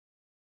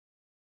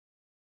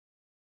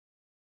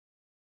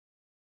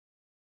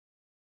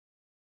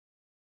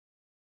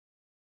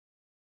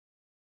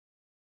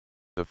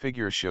The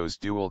figure shows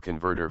dual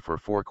converter for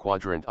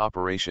 4-quadrant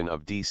operation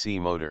of DC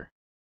motor.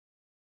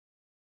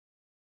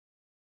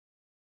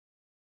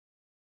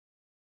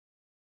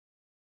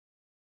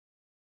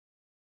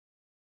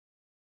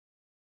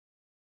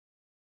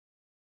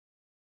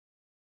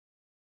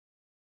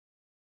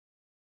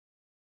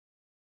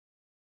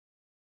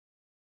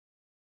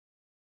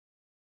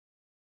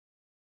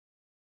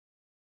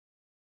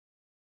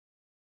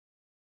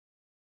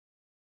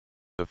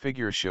 The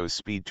figure shows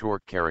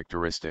speed-torque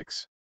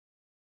characteristics.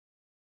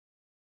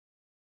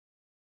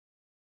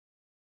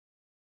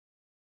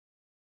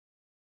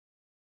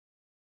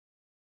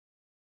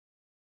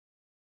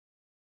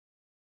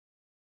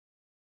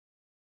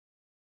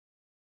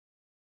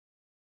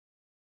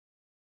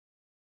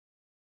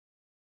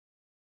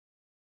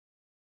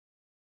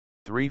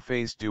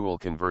 Three-phase dual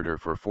converter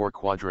for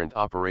 4-quadrant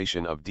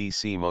operation of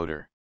DC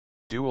motor.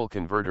 Dual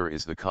converter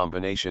is the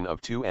combination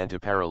of two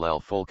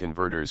antiparallel full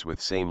converters with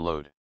same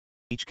load.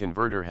 Each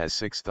converter has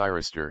 6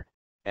 thyristor,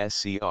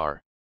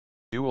 SCR.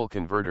 Dual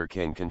converter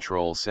can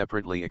control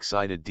separately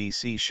excited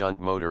DC shunt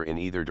motor in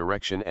either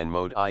direction and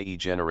mode, i.e.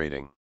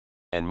 generating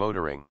and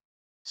motoring.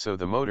 So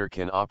the motor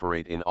can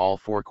operate in all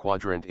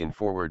 4-quadrant in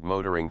forward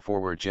motoring,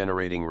 forward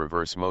generating,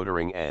 reverse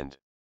motoring and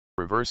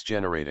reverse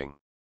generating.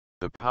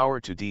 The power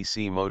to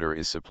DC motor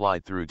is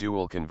supplied through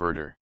dual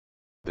converter.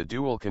 The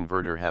dual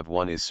converter have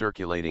one is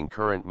circulating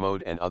current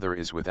mode and other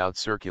is without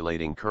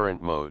circulating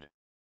current mode.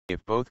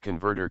 If both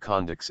converter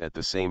conducts at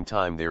the same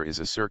time, there is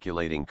a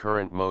circulating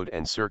current mode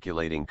and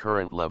circulating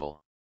current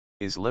level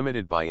is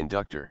limited by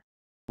inductor.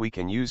 We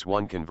can use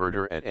one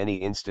converter at any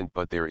instant,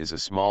 but there is a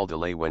small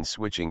delay when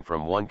switching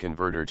from one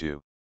converter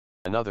to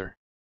another.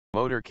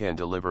 Motor can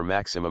deliver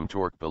maximum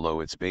torque below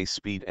its base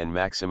speed and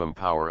maximum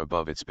power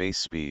above its base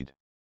speed.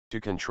 To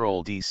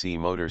control DC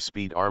motor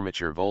speed,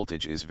 armature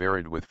voltage is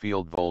varied with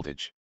field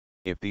voltage.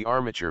 If the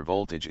armature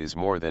voltage is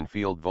more than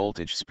field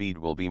voltage, speed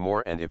will be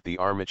more, and if the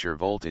armature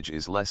voltage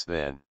is less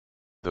than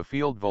the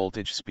field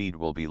voltage, speed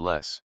will be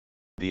less.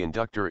 The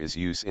inductor is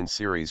used in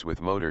series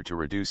with motor to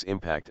reduce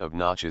impact of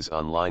notches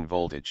on line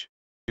voltage.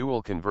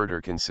 Dual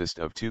converter consists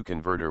of two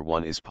converter,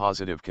 one is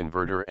positive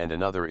converter and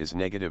another is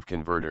negative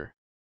converter.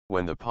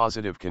 When the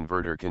positive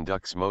converter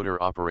conducts,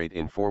 motor operate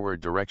in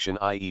forward direction,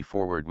 i.e.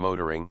 forward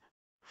motoring,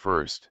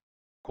 first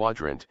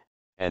quadrant,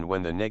 and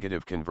when the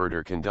negative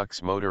converter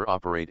conducts, motor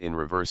operate in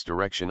reverse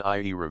direction,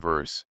 i.e.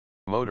 reverse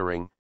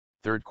motoring,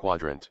 third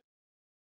quadrant.